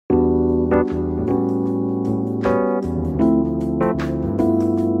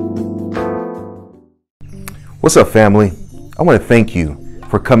What's up, family? I want to thank you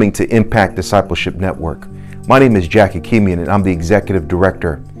for coming to Impact Discipleship Network. My name is Hakimian, and I'm the Executive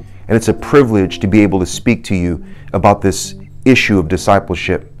Director. And it's a privilege to be able to speak to you about this issue of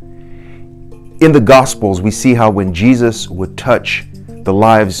discipleship. In the Gospels, we see how when Jesus would touch the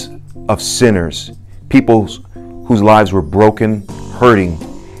lives of sinners, people whose lives were broken, hurting,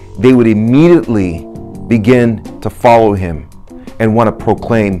 they would immediately begin to follow him and want to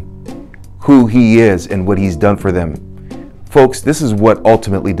proclaim who he is and what he's done for them. Folks, this is what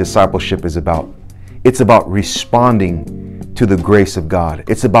ultimately discipleship is about. It's about responding to the grace of God.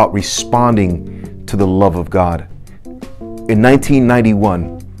 It's about responding to the love of God. In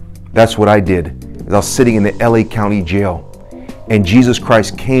 1991, that's what I did. I was sitting in the LA County Jail, and Jesus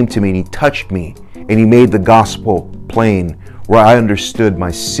Christ came to me and he touched me and he made the gospel plain, where I understood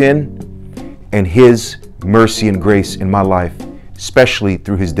my sin and his mercy and grace in my life, especially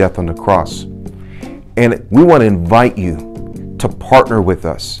through his death on the cross. And we want to invite you to partner with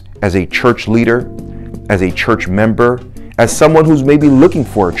us as a church leader, as a church member, as someone who's maybe looking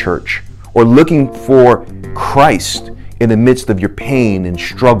for a church or looking for Christ in the midst of your pain and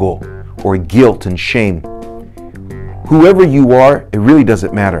struggle or guilt and shame. Whoever you are, it really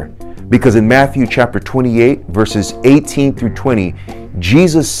doesn't matter, because in Matthew chapter 28, verses 18 through 20,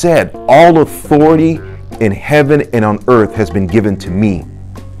 Jesus said, "All authority in heaven and on earth has been given to me."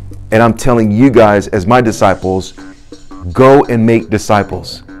 And I'm telling you guys, as my disciples, go and make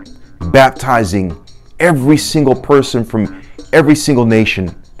disciples, baptizing every single person from every single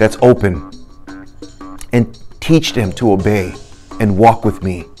nation that's open, and teach them to obey and walk with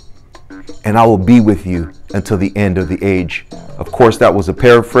me, and I will be with you until the end of the age. Of course, that was a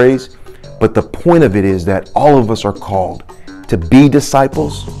paraphrase, but the point of it is that all of us are called to be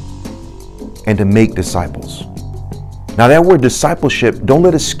disciples and to make disciples. Now, that word discipleship, don't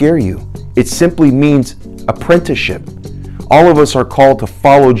let it scare you. It simply means apprenticeship. All of us are called to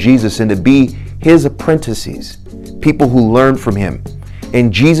follow Jesus and to be his apprentices, people who learn from him.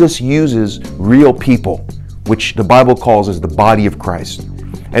 And Jesus uses real people, which the Bible calls as the body of Christ.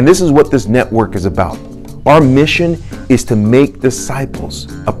 And this is what this network is about. Our mission is to make disciples,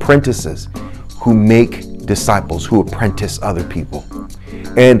 apprentices who make disciples, who apprentice other people.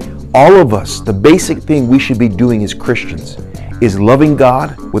 And all of us, the basic thing we should be doing as Christians is loving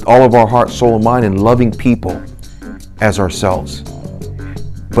God with all of our heart, soul, and mind, and loving people as ourselves.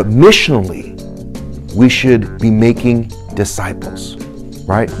 But missionally, we should be making disciples,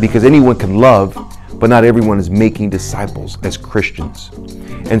 right? Because anyone can love, but not everyone is making disciples as Christians.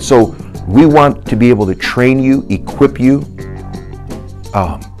 And so we want to be able to train you, equip you,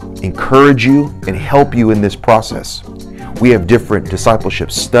 encourage you, and help you in this process. We have different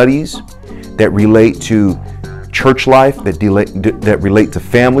discipleship studies that relate to church life, that relate to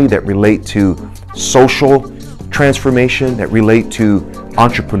family, that relate to social transformation, that relate to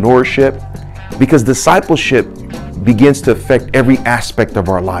entrepreneurship, because discipleship begins to affect every aspect of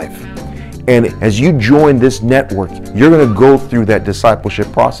our life. And as you join this network, you're going to go through that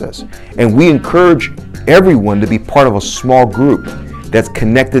discipleship process. And we encourage everyone to be part of a small group that's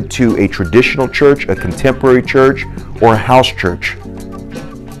connected to a traditional church, a contemporary church, or a house church,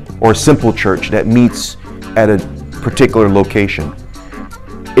 or a simple church that meets at a particular location.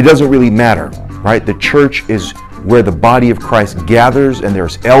 It doesn't really matter, right? The church is where the body of Christ gathers, and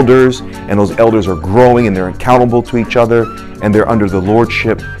there's elders, and those elders are growing, and they're accountable to each other, and they're under the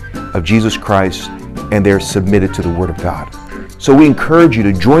lordship of Jesus Christ, and they're submitted to the Word of God. So we encourage you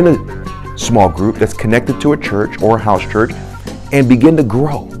to join a small group that's connected to a church or a house church, and begin to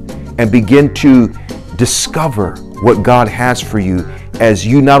grow and begin to discover what God has for you as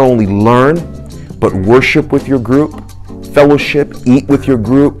you not only learn, but worship with your group, fellowship, eat with your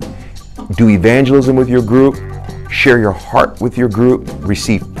group, do evangelism with your group, share your heart with your group,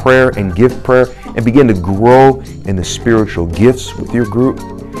 receive prayer and give prayer, and begin to grow in the spiritual gifts with your group.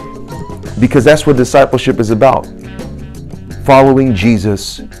 Because that's what discipleship is about. Following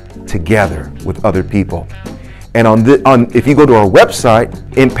Jesus together with other people. And if you go to our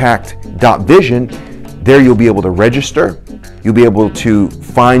website, impact.vision, there you'll be able to register. You'll be able to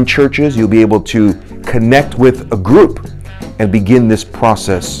find churches. You'll be able to connect with a group and begin this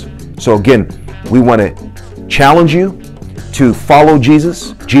process. So again, we want to challenge you to follow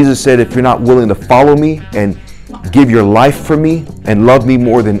Jesus. Jesus said, if you're not willing to follow me and give your life for me and love me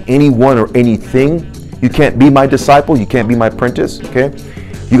more than anyone or anything, you can't be my disciple. You can't be my apprentice. Okay?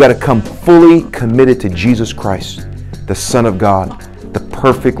 You got to come fully committed to Jesus Christ, the Son of God, the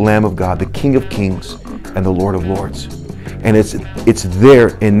perfect Lamb of God, the King of Kings and the Lord of Lords. And it's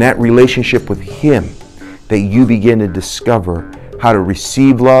there in that relationship with him that you begin to discover how to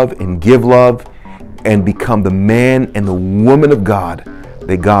receive love and give love and become the man and the woman of God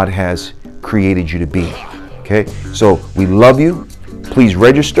that God has created you to be. Okay, so we love you. Please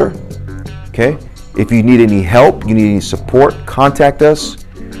register. Okay, if you need any help, you need any support, contact us.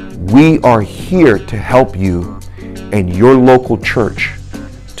 We are here to help you and your local church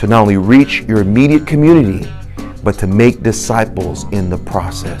to not only reach your immediate community, but to make disciples in the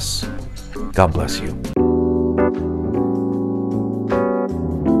process. God bless you.